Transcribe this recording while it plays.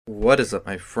What is up,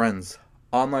 my friends?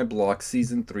 On my blog,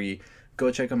 season 3,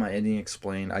 go check out my ending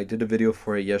explained. I did a video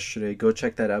for it yesterday. Go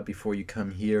check that out before you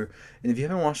come here. And if you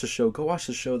haven't watched the show, go watch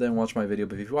the show, then watch my video.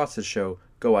 But if you watch the show,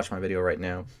 go watch my video right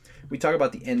now. We talk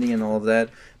about the ending and all of that,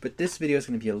 but this video is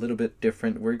going to be a little bit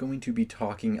different. We're going to be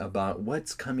talking about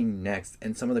what's coming next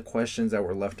and some of the questions that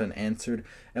were left unanswered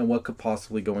and what could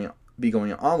possibly be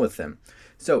going on with them.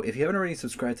 So if you haven't already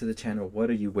subscribed to the channel,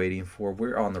 what are you waiting for?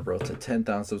 We're on the road to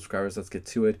 10,000 subscribers. Let's get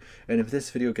to it. And if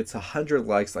this video gets 100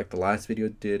 likes like the last video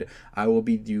did, I will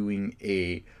be doing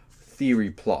a theory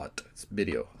plot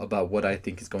video about what I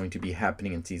think is going to be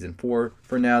happening in season 4.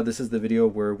 For now, this is the video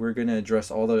where we're going to address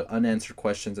all the unanswered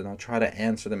questions, and I'll try to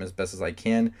answer them as best as I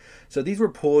can. So these were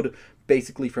pulled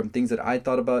basically from things that I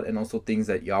thought about and also things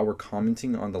that y'all were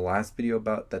commenting on the last video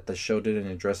about that the show didn't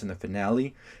address in the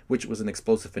finale, which was an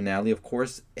explosive finale, of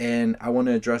course, and I want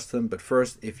to address them. But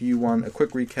first, if you want a quick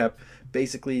recap,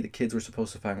 basically the kids were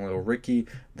supposed to find little Ricky.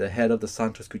 The head of the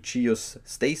Santos Cuchillos,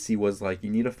 Stacy, was like, you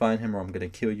need to find him or I'm going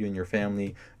to kill you and your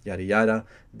family, yada yada.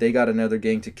 They got another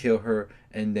gang to kill her,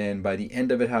 and then by the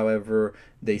end of it, however,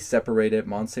 they separated.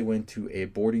 Montse went to a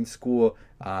boarding school,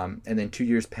 and then 2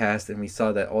 years passed and we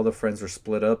saw that all the friends were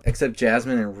split up except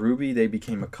Jasmine and Ruby. They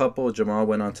became a couple. Jamal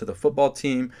went on to the football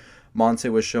team.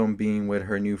 Montse was shown being with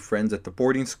her new friends at the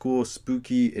boarding school.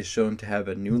 Spooky is shown to have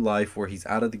a new life where he's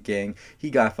out of the gang. He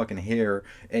got fucking hair,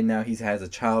 and now he has a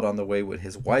child on the way with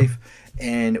his wife.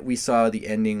 And we saw the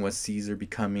ending was Caesar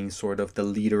becoming sort of the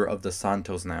leader of the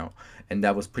Santos now. And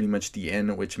that was pretty much the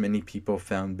end, which many people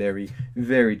found very,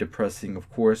 very depressing, of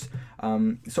course.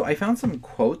 So I found some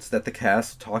quotes that the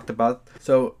cast talked about.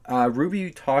 So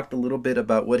Ruby talked a little bit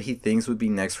about what he thinks would be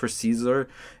next for Caesar.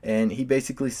 And he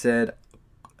basically said,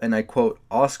 and I quote,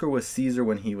 Oscar was Caesar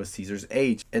when he was Caesar's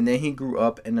age, and then he grew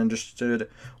up and understood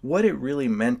what it really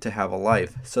meant to have a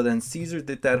life. So then Caesar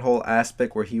did that whole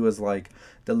aspect where he was like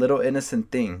the little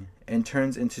innocent thing and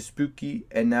turns into Spooky,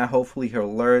 and now hopefully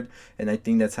he'll learn, and I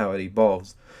think that's how it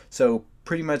evolves. So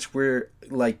pretty much we're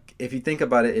like, if you think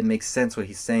about it, it makes sense what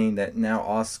he's saying, that now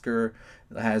Oscar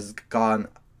has gone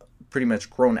pretty much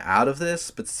grown out of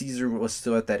this, but Caesar was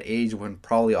still at that age when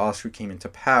probably Oscar came into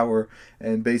power,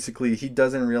 and basically he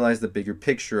doesn't realize the bigger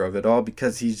picture of it all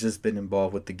because he's just been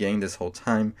involved with the gang this whole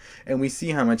time. And we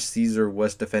see how much Caesar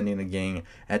was defending the gang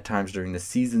at times during the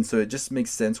season, so it just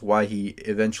makes sense why he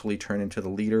eventually turned into the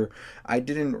leader. I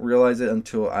didn't realize it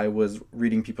until I was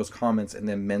reading people's comments and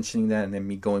then mentioning that, and then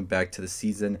me going back to the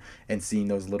season and seeing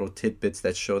those little tidbits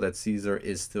that show that Caesar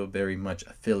is still very much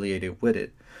affiliated with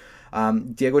it.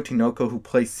 Diego Tinoco, who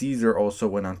plays Caesar, also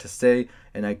went on to say,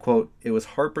 and I quote, "It was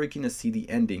heartbreaking to see the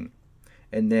ending."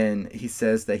 And then he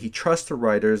says that he trusts the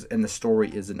writers and the story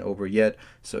isn't over yet.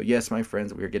 So yes, my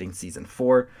friends, we are getting season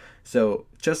 4. So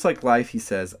just like life, he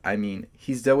says, I mean,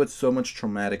 he's dealt with so much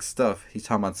traumatic stuff. He's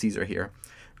talking about Caesar here.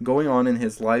 Going on in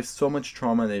his life, so much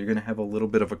trauma that you're going to have a little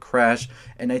bit of a crash.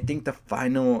 And I think the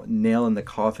final nail in the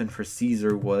coffin for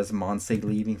Caesar was Montse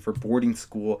leaving for boarding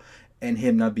school, and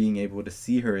him not being able to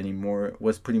see her anymore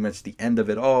was pretty much the end of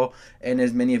it all. And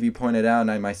as many of you pointed out, and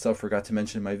I myself forgot to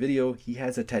mention in my video, he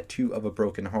has a tattoo of a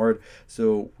broken heart.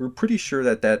 So we're pretty sure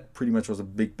that that pretty much was a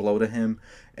big blow to him,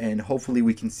 and hopefully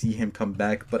we can see him come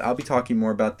back. But I'll be talking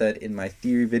more about that in my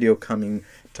theory video coming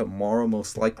tomorrow,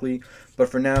 most likely. But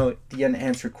for now, the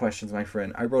unanswered questions, my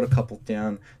friend, I wrote a couple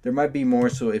down. There might be more,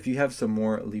 so if you have some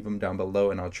more, leave them down below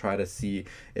and I'll try to see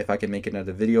if I can make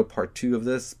another video, part 2 of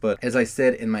this. But as I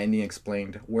said in my ending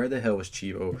explained, where the hell was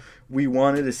Chivo? We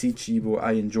wanted to see Chivo.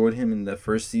 I enjoyed him in the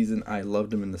first season. I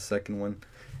loved him in the second one.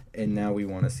 And now we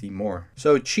want to see more.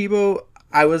 So Chivo,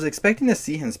 I was expecting to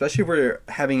see him, especially if we're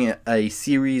having a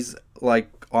series like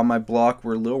on my block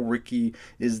where Lil Ricky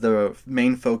is the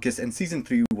main focus, and season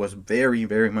 3 was very,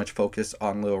 very much focused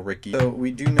on Lil Ricky. So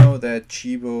we do know that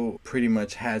Chivo pretty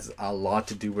much has a lot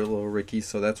to do with Lil Ricky,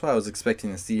 so that's why I was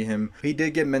expecting to see him. He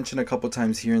did get mentioned a couple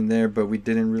times here and there, but we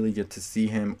didn't really get to see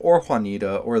him or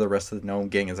Juanita or the rest of the Gnome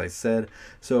gang, as I said.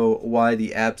 So why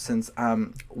the absence?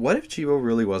 What if Chivo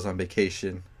really was on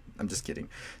vacation? I'm just kidding.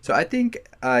 So I think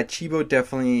Chivo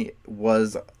definitely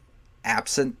was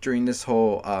absent during this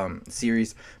whole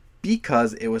series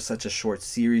because it was such a short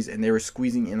series and they were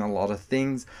squeezing in a lot of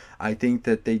things. I think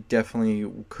that they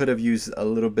definitely could have used a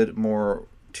little bit more,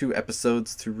 2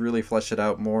 episodes to really flesh it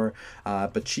out more,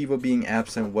 but Chivo being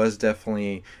absent was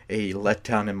definitely a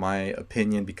letdown in my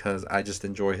opinion, because I just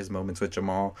enjoy his moments with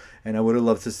Jamal and I would have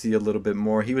loved to see a little bit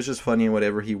more. He was just funny in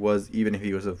whatever he was, even if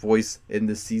he was a voice in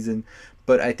this season.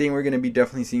 But I think we're going to be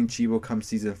definitely seeing Chivo come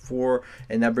season 4,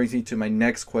 and that brings me to my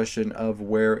next question of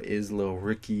where is Lil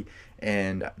Ricky,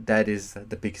 and that is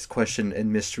the biggest question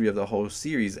and mystery of the whole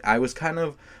series. I was kind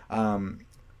of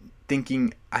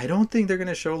thinking I don't think they're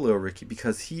gonna show Lil Ricky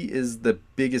because he is the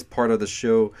biggest part of the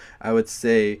show. I would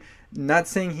say, not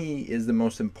saying he is the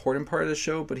most important part of the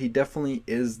show, but he definitely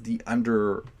is the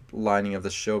underlining of the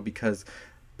show because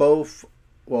both,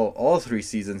 well, all three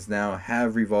seasons now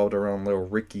have revolved around Lil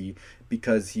Ricky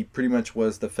because he pretty much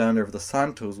was the founder of the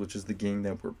Santos, which is the gang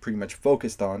that we're pretty much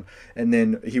focused on. And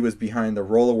then he was behind the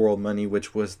Roller World money,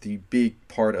 which was the big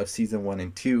part of season 1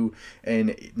 and 2.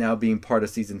 And now being part of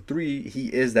season 3, he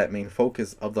is that main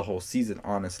focus of the whole season,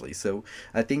 honestly. So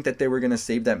I think that they were going to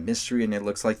save that mystery, and it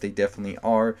looks like they definitely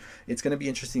are. It's going to be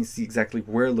interesting to see exactly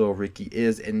where Lil Ricky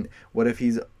is, and what if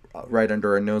he's right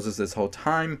under our noses this whole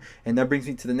time. And that brings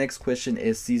me to the next question: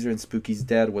 is Caesar and Spooky's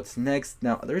dad? What's next?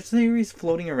 Now there's theories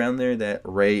floating around there that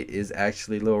Ray is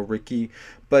actually Lil Ricky,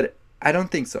 but I don't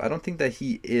think so. I don't think that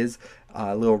he is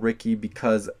Lil Ricky,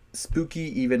 because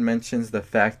Spooky even mentions the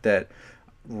fact that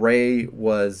Ray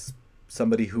was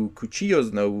somebody who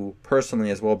Cuchillos know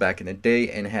personally as well back in the day,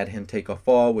 and had him take a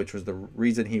fall, which was the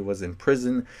reason he was in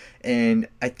prison. And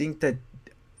I think that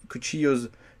Cuchillos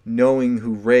knowing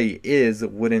who Ray is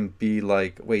wouldn't be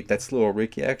like, wait, that's Lil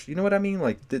Ricky actually. You know what I mean?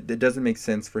 Like, it doesn't make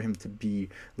sense for him to be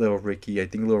Lil Ricky. I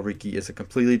think Lil Ricky is a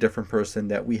completely different person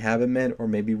that we haven't met, or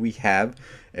maybe we have,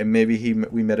 and maybe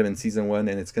we met him in season 1,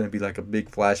 and it's gonna be like a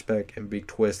big flashback and big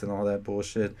twist and all that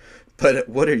bullshit. But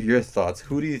what are your thoughts?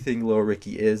 Who do you think Lil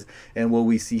Ricky is, and will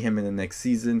we see him in the next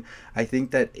season? I think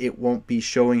that it won't be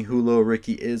showing who Lil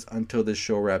Ricky is until the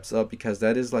show wraps up, because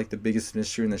that is like the biggest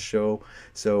mystery in the show.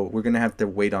 So we're gonna have to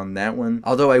wait on that one.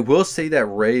 Although I will say that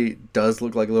Ray does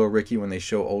look like Lil Ricky when they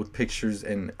show old pictures,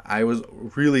 and I was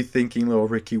really thinking Lil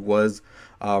Ricky was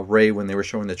Ray when they were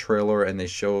showing the trailer and they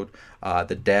showed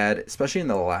the dad, especially in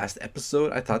the last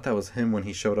episode. I thought that was him when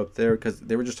he showed up there, because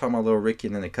they were just talking about Lil Ricky,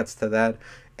 and then it cuts to that.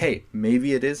 Hey,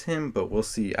 maybe it is him, but we'll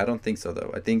see. I don't think so,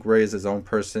 though. I think Ray is his own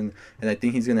person, and I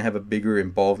think he's going to have a bigger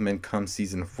involvement come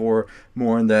season 4.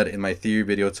 More on that in my theory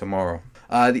video tomorrow.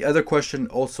 The other question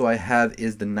also I have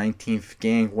is the 19th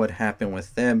gang. What happened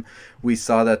with them? We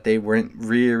saw that they weren't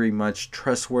very much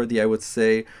trustworthy, I would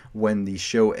say, when the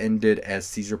show ended, as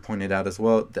Caesar pointed out as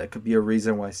well. That could be a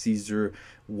reason why Caesar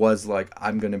was like,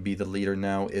 I'm going to be the leader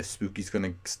now if Spooky's going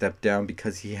to step down,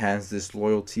 because he has this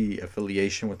loyalty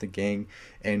affiliation with the gang,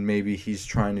 and maybe he's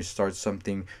trying to start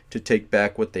something to take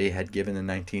back what they had given the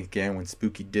 19th gang when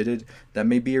Spooky did it. That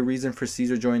may be a reason for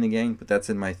Caesar joining the gang, but that's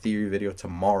in my theory video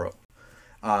tomorrow.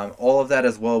 All of that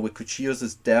as well with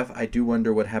Cuchillos' death. I do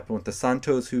wonder what happened with the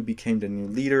Santos, who became the new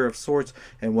leader of sorts,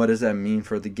 and what does that mean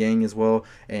for the gang as well,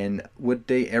 and would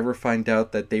they ever find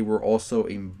out that they were also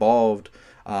involved,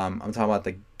 I'm talking about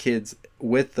the kids,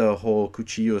 with the whole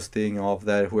Cuchillos thing, all of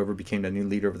that, whoever became the new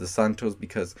leader of the Santos,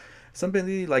 because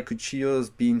somebody like Cuchillos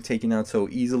being taken out so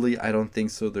easily, I don't think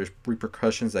so. There's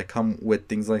repercussions that come with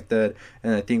things like that,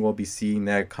 and I think we'll be seeing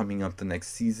that coming up the next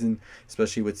season,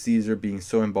 especially with Caesar being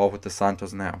so involved with the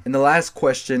Santos now. And the last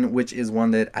question, which is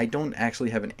one that I don't actually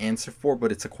have an answer for,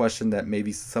 but it's a question that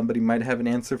maybe somebody might have an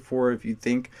answer for if you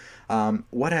think,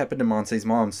 what happened to Montse's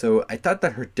mom? So I thought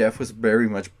that her death was very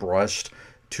much brushed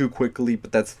too quickly,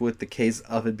 but that's with the case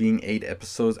of it being 8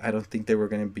 episodes. I don't think they were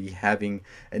going to be having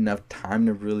enough time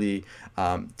to really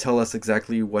tell us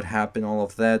exactly what happened, all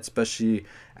of that, especially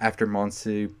after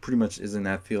Montse pretty much is in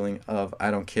that feeling of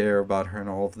I don't care about her and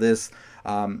all of this.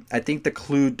 I think the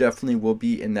clue definitely will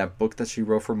be in that book that she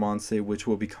wrote for Montse, which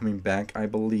will be coming back, I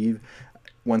believe,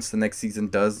 once the next season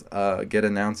does get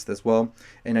announced as well.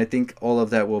 And I think all of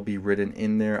that will be written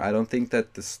in there. I don't think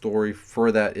that the story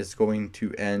for that is going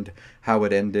to end how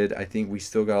it ended. I think we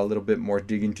still got a little bit more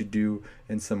digging to do,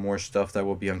 and some more stuff that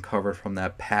will be uncovered from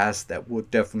that past that will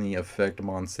definitely affect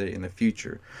Montse in the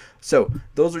future. So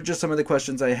those are just some of the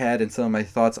questions I had and some of my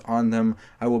thoughts on them.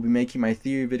 I will be making my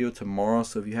theory video tomorrow,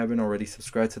 so if you haven't already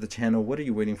subscribed to the channel, what are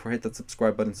you waiting for? Hit that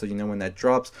subscribe button so you know when that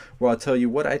drops, where I'll tell you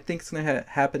what I think is going to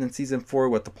happen in season 4,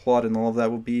 what the plot and all of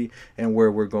that will be, and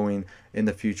where we're going in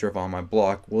the future of On My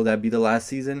Block. Will that be the last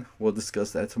season? We'll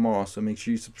discuss that tomorrow, so make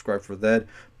sure you subscribe for that.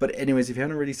 But anyways, if you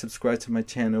haven't already subscribed to my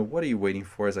channel, what are you waiting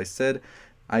for? As I said,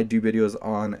 I do videos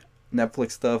on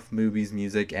Netflix stuff, movies,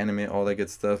 music, anime, all that good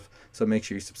stuff, so make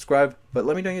sure you subscribe. But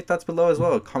let me know your thoughts below as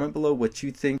well. Comment below what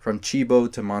you think, from Chibo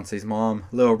to Montse's mom,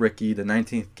 Lil Ricky, the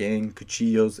 19th gang,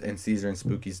 Cuchillos, and Caesar and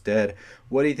Spooky's dead.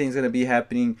 What do you think is going to be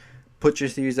happening? Put your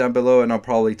theories down below, and I'll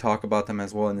probably talk about them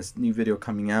as well in this new video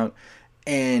coming out.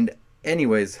 And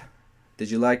anyways,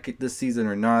 did you like it this season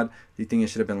or not? Do you think it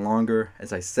should have been longer?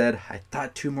 As I said, I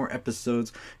thought 2 more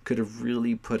episodes could have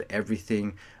really put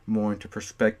everything more into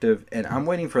perspective. And I'm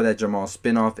waiting for that Jamal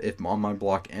spinoff if On My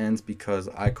Block ends, because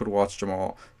I could watch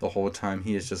Jamal the whole time.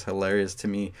 He is just hilarious to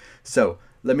me. So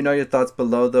let me know your thoughts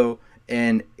below though.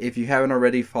 And if you haven't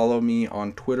already, follow me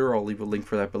on Twitter. I'll leave a link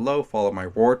for that below. Follow my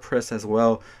WordPress as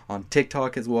well, on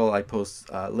TikTok as well. I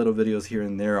post little videos here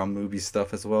and there on movie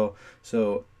stuff as well.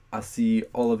 So I'll see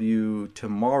all of you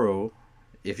tomorrow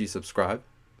if you subscribe.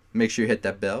 Make sure you hit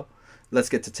that bell. Let's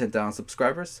get to 10,000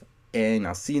 subscribers, and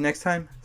I'll see you next time.